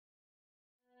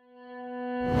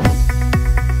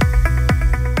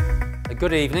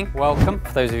Good evening, welcome.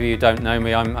 For those of you who don't know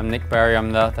me, I'm Nick Berry,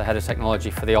 I'm the Head of Technology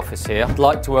for the office here. I'd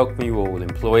like to welcome you all,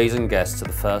 employees and guests, to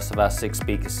the first of our SIG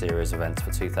Speaker Series events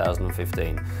for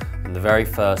 2015 and the very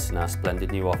first in our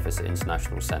splendid new office at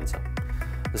International Centre.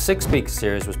 The SIG Speaker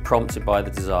Series was prompted by the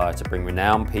desire to bring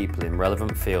renowned people in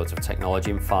relevant fields of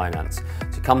technology and finance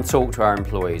to come talk to our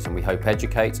employees, and we hope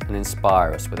educate and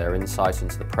inspire us with their insight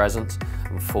into the present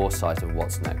and foresight of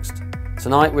what's next.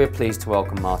 Tonight we're pleased to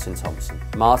welcome Martin Thompson.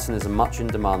 Martin is a much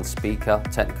in-demand speaker,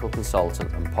 technical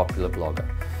consultant and popular blogger.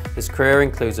 His career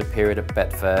includes a period at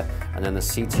Betfair and then the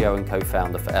CTO and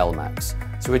co-founder for LMAX.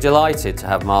 So we're delighted to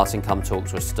have Martin come talk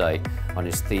to us today on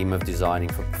his theme of designing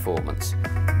for performance.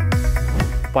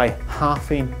 By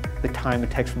halving the time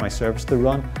it takes for my service to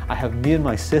run, I have made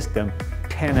my system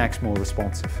 10x more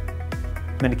responsive.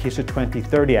 In many cases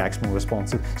 20-30x more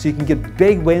responsive, so you can get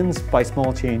big wins by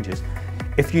small changes.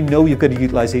 If you know you've got a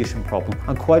utilization problem,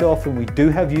 and quite often we do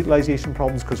have utilization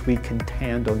problems because we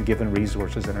contend on given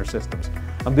resources in our systems.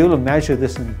 And be able to measure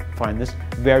this and find this,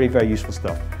 very, very useful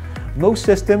stuff. Most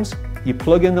systems, you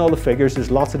plug in all the figures, there's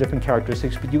lots of different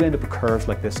characteristics, but you end up with curves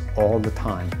like this all the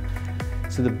time.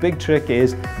 So the big trick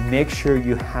is make sure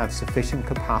you have sufficient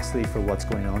capacity for what's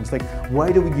going on. It's like, why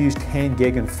do we use 10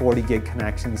 gig and 40 gig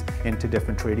connections into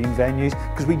different trading venues?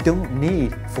 Because we don't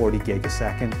need 40 gig a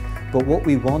second. But what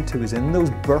we want to is in those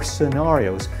burst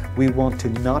scenarios, we want to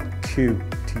not queue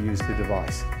to use the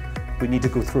device. We need to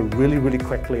go through really, really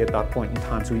quickly at that point in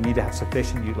time, so we need to have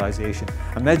sufficient utilization.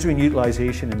 And measuring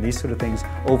utilization in these sort of things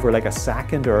over like a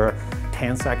second or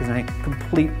 10 seconds, I think,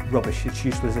 complete rubbish. It's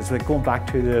useless. It's like going back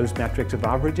to those metrics of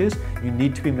averages. You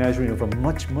need to be measuring over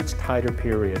much, much tighter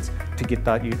periods to get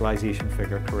that utilization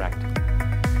figure correct.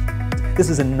 This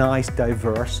is a nice,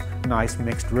 diverse, nice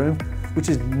mixed room, which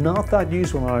is not that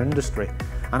usual in our industry.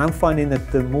 And I'm finding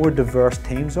that the more diverse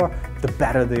teams are, the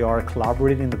better they are at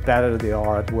collaborating, the better they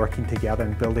are at working together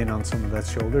and building on some of their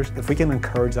shoulders. If we can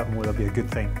encourage that more, that'll be a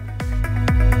good thing.